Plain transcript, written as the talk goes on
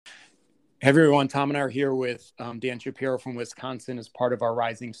Hey everyone, Tom and I are here with Dan Shapiro from Wisconsin as part of our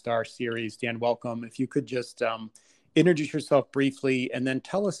Rising Star series. Dan, welcome. If you could just introduce yourself briefly and then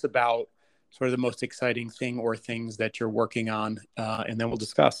tell us about sort of the most exciting thing or things that you're working on, and then we'll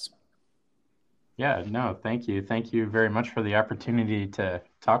discuss. Yeah, no, thank you. Thank you very much for the opportunity to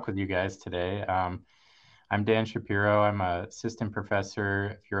talk with you guys today. I'm Dan Shapiro. I'm an assistant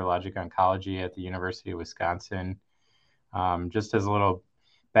professor of urologic oncology at the University of Wisconsin. Just as a little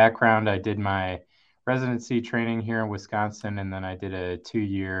background, I did my residency training here in Wisconsin, and then I did a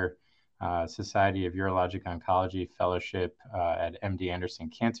 2-year Society of Urologic Oncology fellowship at MD Anderson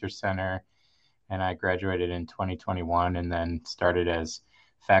Cancer Center. And I graduated in 2021 and then started as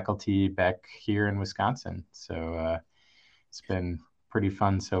faculty back here in Wisconsin. So it's been pretty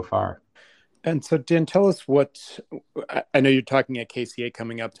fun so far. And so, Dan, tell us I know you're talking at KCA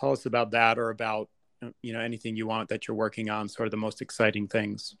coming up. Tell us about that or about, anything you want that you're working on, sort of the most exciting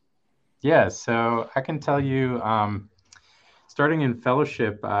things. Yeah, so I can tell you, starting in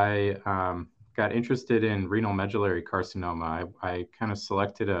fellowship, I got interested in renal medullary carcinoma. I kind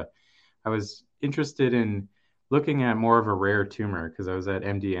of I was interested in looking at more of a rare tumor because I was at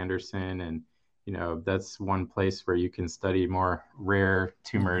MD Anderson, and that's one place where you can study more rare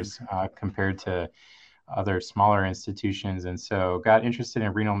tumors compared to other smaller institutions. And so got interested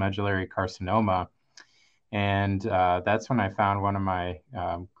in renal medullary carcinoma. And that's when I found one of my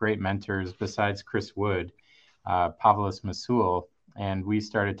great mentors, besides Chris Wood, Pavlos Masul, and we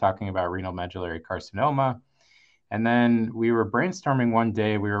started talking about renal medullary carcinoma. And then we were brainstorming one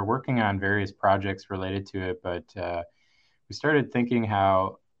day. We were working on various projects related to it, but we started thinking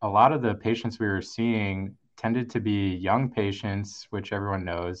how a lot of the patients we were seeing tended to be young patients, which everyone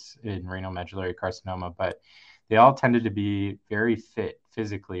knows in renal medullary carcinoma, but they all tended to be very fit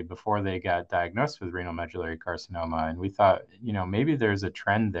physically before they got diagnosed with renal medullary carcinoma. And we thought, maybe there's a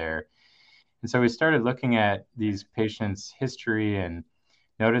trend there. And so we started looking at these patients' history and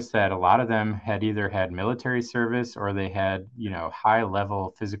noticed that a lot of them had either had military service or they had, high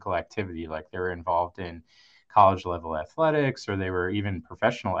level physical activity, like they were involved in college level athletics, or they were even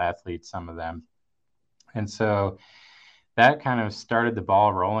professional athletes, some of them. And so that kind of started the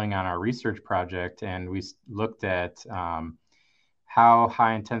ball rolling on our research project. And we looked at how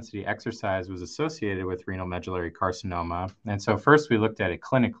high intensity exercise was associated with renal medullary carcinoma. And so first we looked at it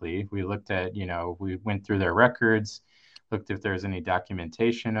clinically. We looked at, we went through their records, looked if there's any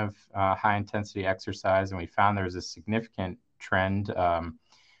documentation of high intensity exercise, and we found there was a significant trend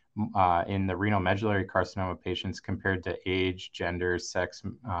in the renal medullary carcinoma patients compared to age, gender, sex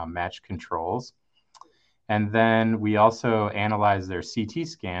matched controls. And then we also analyzed their CT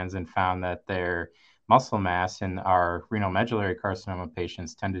scans and found that their muscle mass in our renal medullary carcinoma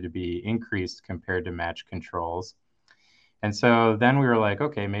patients tended to be increased compared to matched controls. And so then we were like,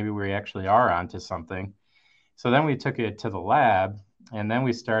 okay, maybe we actually are onto something. So then we took it to the lab, and then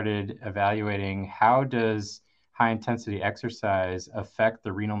we started evaluating how does high intensity exercise affect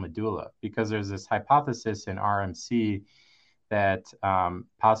the renal medulla? Because there's this hypothesis in RMC that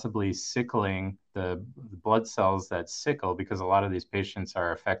possibly sickling the blood cells that sickle, because a lot of these patients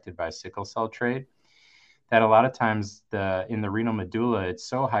are affected by sickle cell trait, that a lot of times in the renal medulla, it's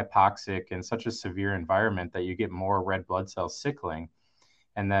so hypoxic and such a severe environment that you get more red blood cell sickling.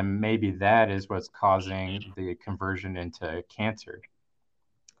 And then maybe that is what's causing the conversion into cancer.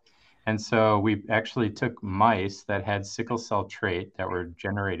 And so we actually took mice that had sickle cell trait, that were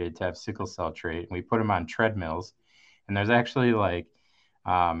generated to have sickle cell trait, and we put them on treadmills. And there's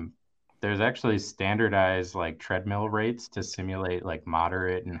actually standardized like treadmill rates to simulate like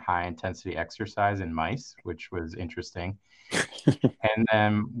moderate and high intensity exercise in mice, which was interesting. And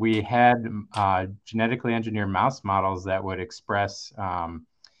then we had genetically engineered mouse models that would express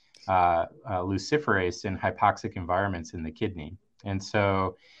luciferase in hypoxic environments in the kidney. And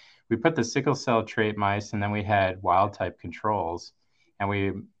so we put the sickle cell trait mice, and then we had wild type controls, and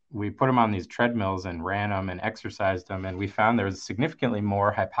we put them on these treadmills and ran them and exercised them. And we found there was significantly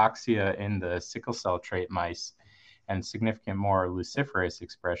more hypoxia in the sickle cell trait mice and significant more luciferase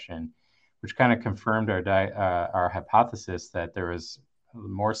expression, which kind of confirmed our hypothesis that there was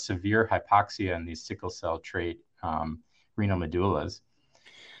more severe hypoxia in these sickle cell trait renal medullas.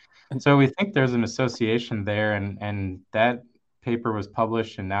 And so we think there's an association there, and that paper was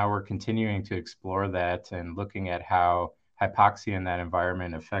published, and now we're continuing to explore that and looking at how hypoxia in that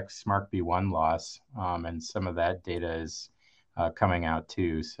environment affects SMARCB1 loss, and some of that data is coming out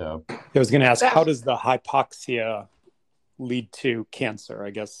too. So I was going to ask, how does the hypoxia lead to cancer? I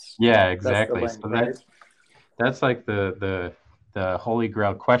guess. Yeah, exactly. Link, so right? that's like the holy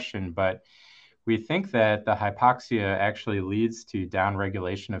grail question. But we think that the hypoxia actually leads to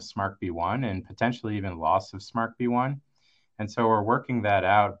downregulation of SMARCB1 and potentially even loss of SMARCB1. And so we're working that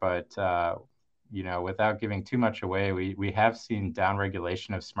out, but without giving too much away, we have seen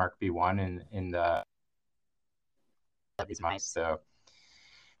downregulation of SMARCB1 in these mice.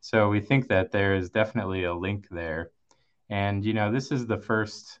 So we think that there is definitely a link there. And, this is the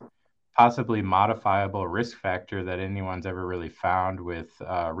first possibly modifiable risk factor that anyone's ever really found with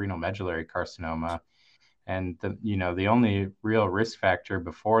renal medullary carcinoma. And the only real risk factor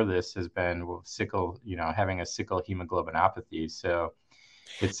before this has been having a sickle hemoglobinopathy. So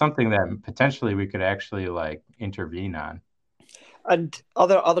it's something that potentially we could actually intervene on. And are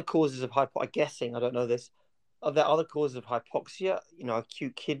there other causes of I'm guessing, I don't know this. Are there other causes of hypoxia?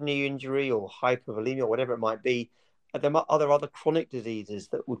 Acute kidney injury or hypovolemia or whatever it might be. Are there other chronic diseases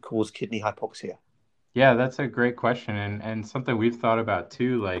that would cause kidney hypoxia? Yeah, that's a great question, and something we've thought about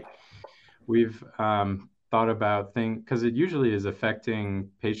too. We've thought about because it usually is affecting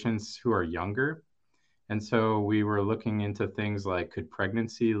patients who are younger. And so we were looking into things like, could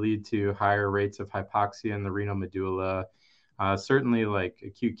pregnancy lead to higher rates of hypoxia in the renal medulla? Certainly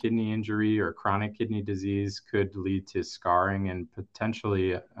acute kidney injury or chronic kidney disease could lead to scarring and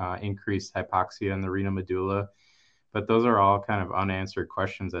potentially increased hypoxia in the renal medulla. But those are all kind of unanswered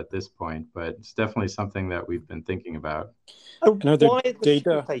questions at this point, but it's definitely something that we've been thinking about. Why is the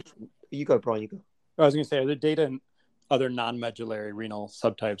data? You go, Brian, you go. I was going to say, are there data in other non-medullary renal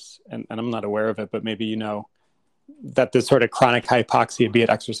subtypes, and I'm not aware of it, but maybe that this sort of chronic hypoxia, be it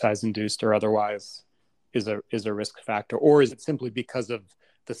exercise-induced or otherwise, is a risk factor, or is it simply because of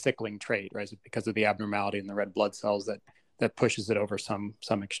the sickling trait, right? Is it because of the abnormality in the red blood cells that pushes it over some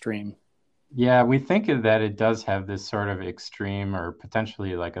extreme? Yeah, we think that it does have this sort of extreme or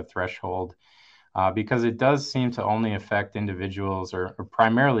potentially like a threshold, because it does seem to only affect individuals or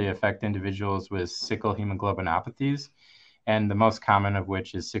primarily affect individuals with sickle hemoglobinopathies, and the most common of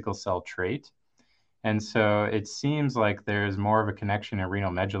which is sickle cell trait. And so it seems like there's more of a connection in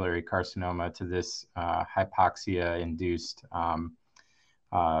renal medullary carcinoma to this hypoxia-induced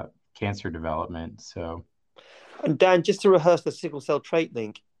cancer development. So, and Dan, just to rehearse the sickle cell trait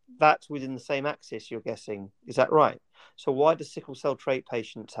link, that's within the same axis, you're guessing. Is that right? So why do sickle cell trait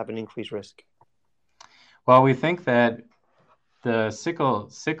patients have an increased risk? Well, we think that the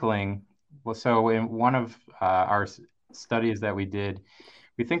sickling, so in one of our studies that we did,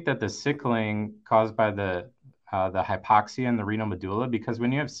 we think that the sickling caused by the hypoxia in the renal medulla, because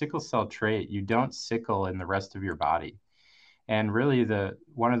when you have sickle cell trait, you don't sickle in the rest of your body. And really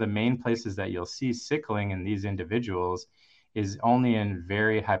one of the main places that you'll see sickling in these individuals is only in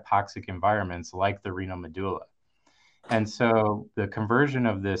very hypoxic environments like the renal medulla. And so the conversion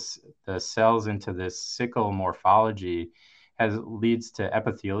of the cells into this sickle morphology leads to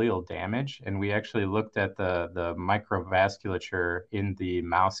epithelial damage. And we actually looked at the microvasculature in the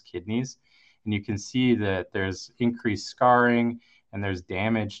mouse kidneys. And you can see that there's increased scarring and there's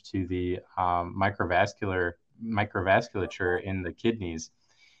damage to the microvasculature in the kidneys.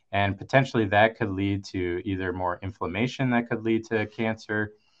 And potentially that could lead to either more inflammation that could lead to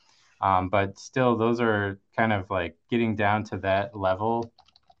cancer. But still, those are kind of like getting down to that level.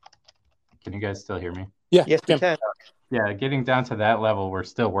 Can you guys still hear me? Yeah. Yes, we can. Yeah, getting down to that level, we're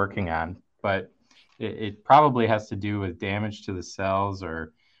still working on. But it probably has to do with damage to the cells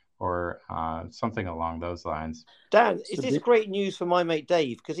or something along those lines. Dan, is this great news for my mate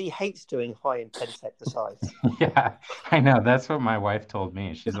Dave? Because he hates doing high intense exercise. Yeah, I know. That's what my wife told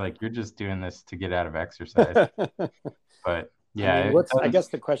me. She's like, you're just doing this to get out of exercise. But yeah. I guess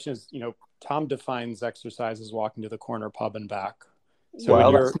the question is, Tom defines exercise as walking to the corner pub and back.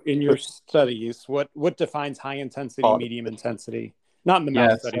 So in your studies, what defines high intensity, medium intensity? Not in the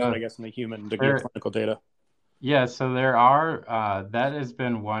mouse studies, but I guess in the human clinical data. Yeah, so there are, that has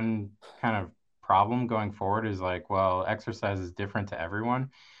been one kind of problem going forward, is like, well, exercise is different to everyone,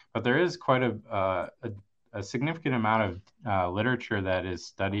 but there is quite a significant amount of literature that is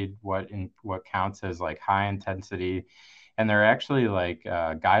studied what counts as like high intensity, and there are actually like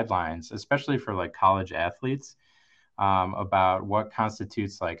guidelines, especially for like college athletes, about what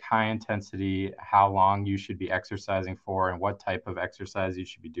constitutes like high intensity, how long you should be exercising for, and what type of exercise you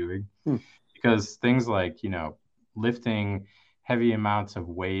should be doing. Because things like, lifting heavy amounts of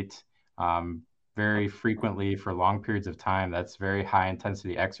weight very frequently for long periods of time, that's very high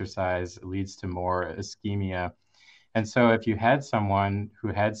intensity exercise. It leads to more ischemia. And so if you had someone who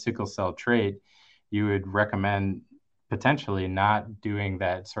had sickle cell trait, you would recommend potentially not doing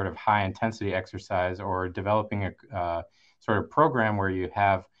that sort of high intensity exercise, or developing a sort of program where you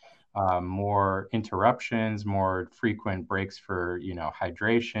have more interruptions, more frequent breaks for,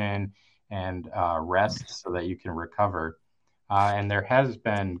 hydration, and rest so that you can recover. And there has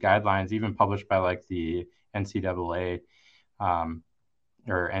been guidelines even published by like the NCAA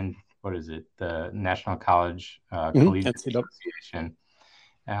what is it? The National College Collegiate Association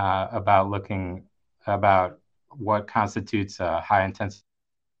about what constitutes a high intensity.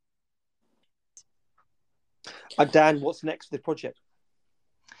 Dan, what's next for the project?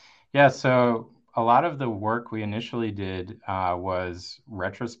 Yeah, so a lot of the work we initially did was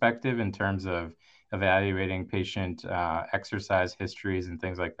retrospective in terms of evaluating patient exercise histories and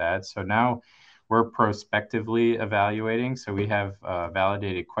things like that. So now we're prospectively evaluating. So we have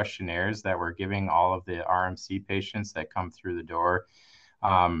validated questionnaires that we're giving all of the RMC patients that come through the door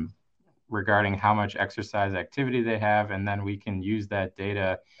regarding how much exercise activity they have. And then we can use that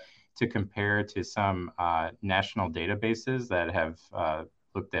data to compare to some national databases that have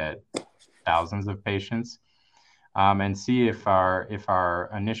looked at thousands of patients and see if our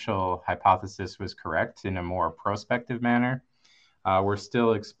initial hypothesis was correct in a more prospective manner. We're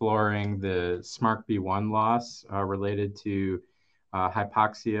still exploring the SMARCB1 loss related to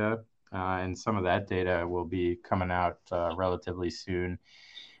hypoxia, and some of that data will be coming out relatively soon.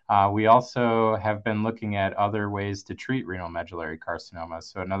 We also have been looking at other ways to treat renal medullary carcinoma.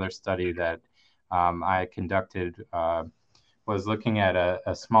 So another study that I conducted was looking at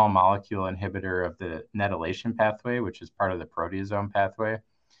a small molecule inhibitor of the netylation pathway, which is part of the proteasome pathway,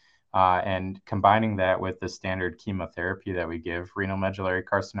 and combining that with the standard chemotherapy that we give renal medullary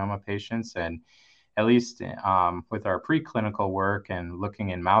carcinoma patients. And at least with our preclinical work and looking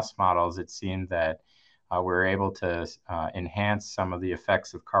in mouse models, it seemed that we're able to enhance some of the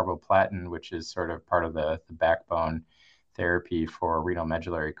effects of carboplatin, which is sort of part of the backbone therapy for renal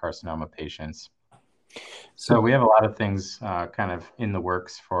medullary carcinoma patients. So we have a lot of things kind of in the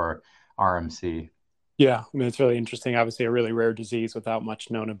works for RMC. Yeah, I mean, it's really interesting. Obviously, a really rare disease without much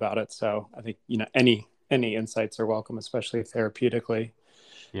known about it. So I think, any insights are welcome, especially therapeutically.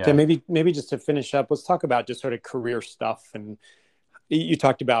 Yeah. Okay, maybe just to finish up, let's talk about just sort of career stuff. And you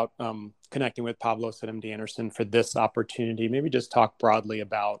talked about connecting with Pavlos at MD Anderson for this opportunity. Maybe just talk broadly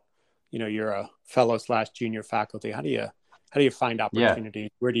about, you're a fellow/junior faculty. How do you find opportunity? Yeah.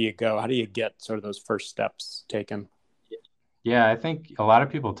 Where do you go? How do you get sort of those first steps taken? Yeah, I think a lot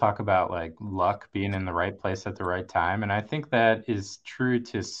of people talk about like luck, being in the right place at the right time. And I think that is true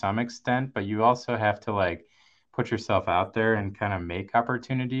to some extent, but you also have to like put yourself out there and kind of make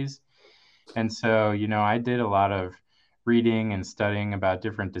opportunities. And so, I did a lot of reading and studying about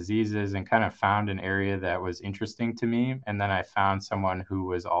different diseases and kind of found an area that was interesting to me. And then I found someone who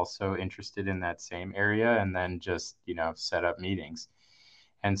was also interested in that same area and then just, set up meetings.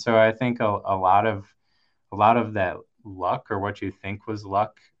 And so I think a lot of that luck, or what you think was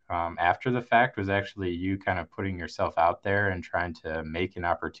luck after the fact, was actually you kind of putting yourself out there and trying to make an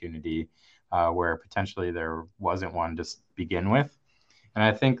opportunity where potentially there wasn't one to begin with. And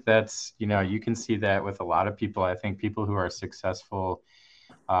I think that's, you can see that with a lot of people. I think people who are successful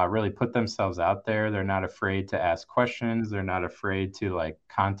really put themselves out there. They're not afraid to ask questions. They're not afraid to like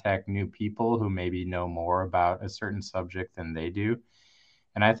contact new people who maybe know more about a certain subject than they do.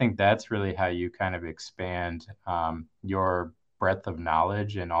 And I think that's really how you kind of expand your breadth of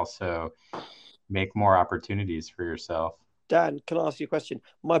knowledge and also make more opportunities for yourself. Dan, can I ask you a question?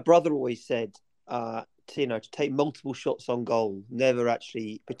 My brother always said, to take multiple shots on goal, never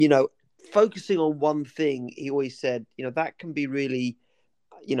actually, but, focusing on one thing, he always said, that can be really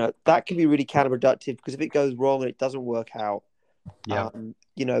counterproductive, because if it goes wrong and it doesn't work out,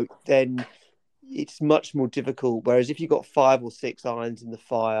 then it's much more difficult. Whereas if you've got 5 or 6 irons in the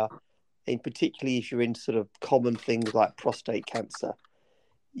fire, and particularly if you're in sort of common things like prostate cancer,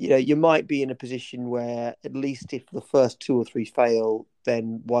 you might be in a position where at least if the first 2 or 3 fail,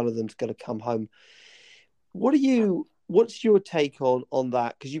 then one of them's going to come home. What's your take on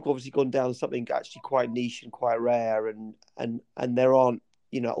that? Because you've obviously gone down something actually quite niche and quite rare, and there aren't,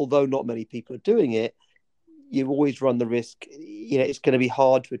 although not many people are doing it, you've always run the risk. It's going to be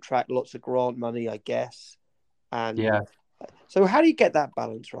hard to attract lots of grant money, I guess. And yeah. So how do you get that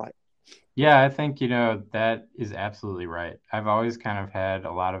balance right? Yeah, I think, that is absolutely right. I've always kind of had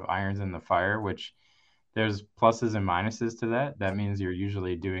a lot of irons in the fire, which there's pluses and minuses to that. That means you're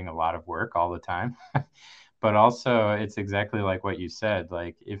usually doing a lot of work all the time. But also it's exactly like what you said.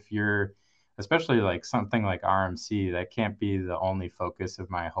 Like if you're, especially like something like RMC, that can't be the only focus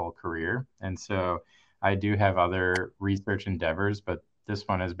of my whole career. And so I do have other research endeavors, but this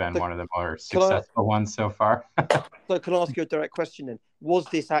one has been one of the more successful ones so far. So can I ask you a direct question then? Was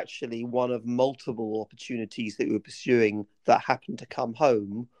this actually one of multiple opportunities that you were pursuing that happened to come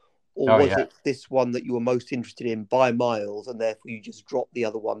home? Or Oh, was yeah. it this one that you were most interested in by miles, and therefore you just dropped the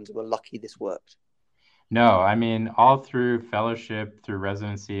other ones and were lucky this worked? No, I mean, all through fellowship, through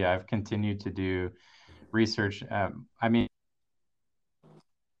residency, I've continued to do research. I mean,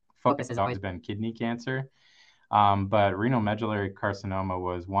 focus has always been kidney cancer, but renal medullary carcinoma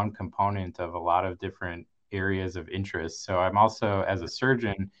was one component of a lot of different areas of interest. So I'm also, as a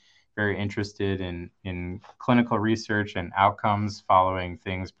surgeon, very interested in clinical research and outcomes following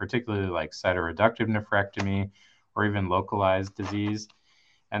things, particularly like cytoreductive nephrectomy or even localized disease.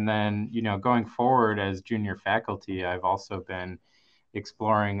 And then, going forward as junior faculty, I've also been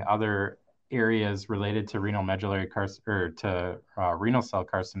exploring other areas related to renal medullary renal cell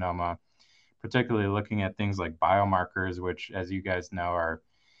carcinoma, particularly looking at things like biomarkers, which, as you guys know,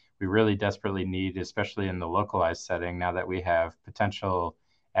 we really desperately need, especially in the localized setting, now that we have potential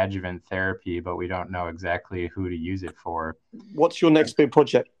adjuvant therapy, but we don't know exactly who to use it for. What's your next big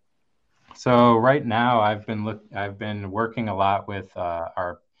project? So right now, I've been working a lot with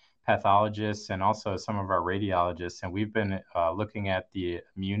our pathologists and also some of our radiologists, and we've been looking at the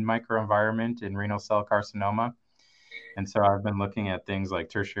immune microenvironment in renal cell carcinoma. And so I've been looking at things like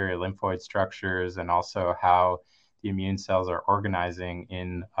tertiary lymphoid structures and also how the immune cells are organizing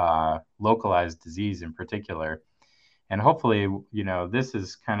in localized disease in particular. And hopefully, this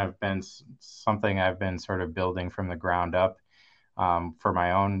has kind of been something I've been sort of building from the ground up for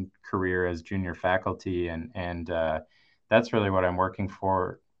my own career as junior faculty. And that's really what I'm working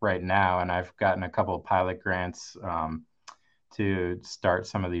for right now. And I've gotten a couple of pilot grants to start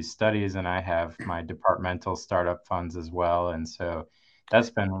some of these studies, and I have my departmental startup funds as well. And so that's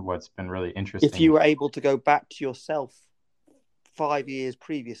been what's been really interesting. If you were able to go back to yourself 5 years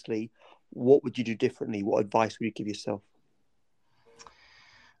previously, what would you do differently? What advice would you give yourself?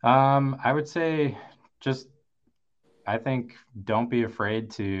 I would say I think don't be afraid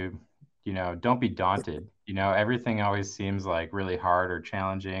to, don't be daunted. Everything always seems like really hard or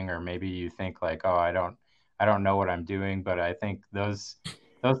challenging, or maybe you think like, oh, I don't know what I'm doing, but I think those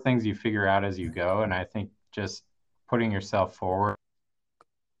things you figure out as you go. And I think just putting yourself forward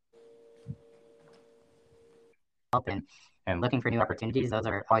and looking for new opportunities, those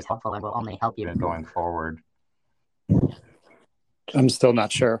are always helpful and will only help you going forward. I'm still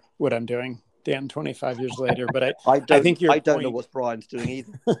not sure what I'm doing, Dan, 25 years later, but I think I don't know what Brian's doing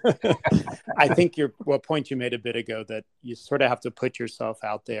either. I think what point you made a bit ago, that you sort of have to put yourself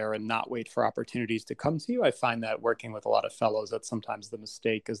out there and not wait for opportunities to come to you. I find that working with a lot of fellows, that's sometimes the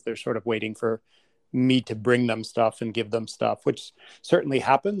mistake, is they're sort of waiting for me to bring them stuff and give them stuff, which certainly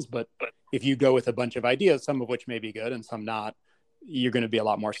happens. But if you go with a bunch of ideas, some of which may be good and some not, you're going to be a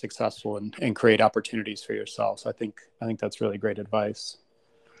lot more successful and create opportunities for yourself. So I think that's really great advice.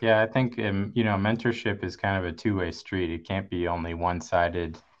 Yeah, I think, mentorship is kind of a two-way street. It can't be only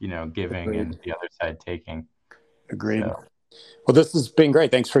one-sided, giving Agreed. and the other side taking. Agreed. So. Well, this has been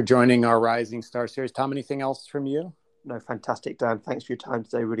great. Thanks for joining our Rising Star series. Tom, anything else from you? No, fantastic, Dan. Thanks for your time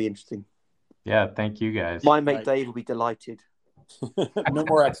today. Really interesting. Yeah, thank you guys. My mate Dave will be delighted. No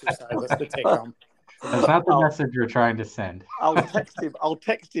more exercise. That's the take home. That's not the message you're trying to send. I'll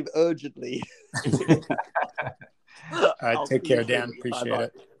text him urgently. All right, take care, Dan. Appreciate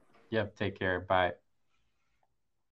it. Yep, take care. Bye.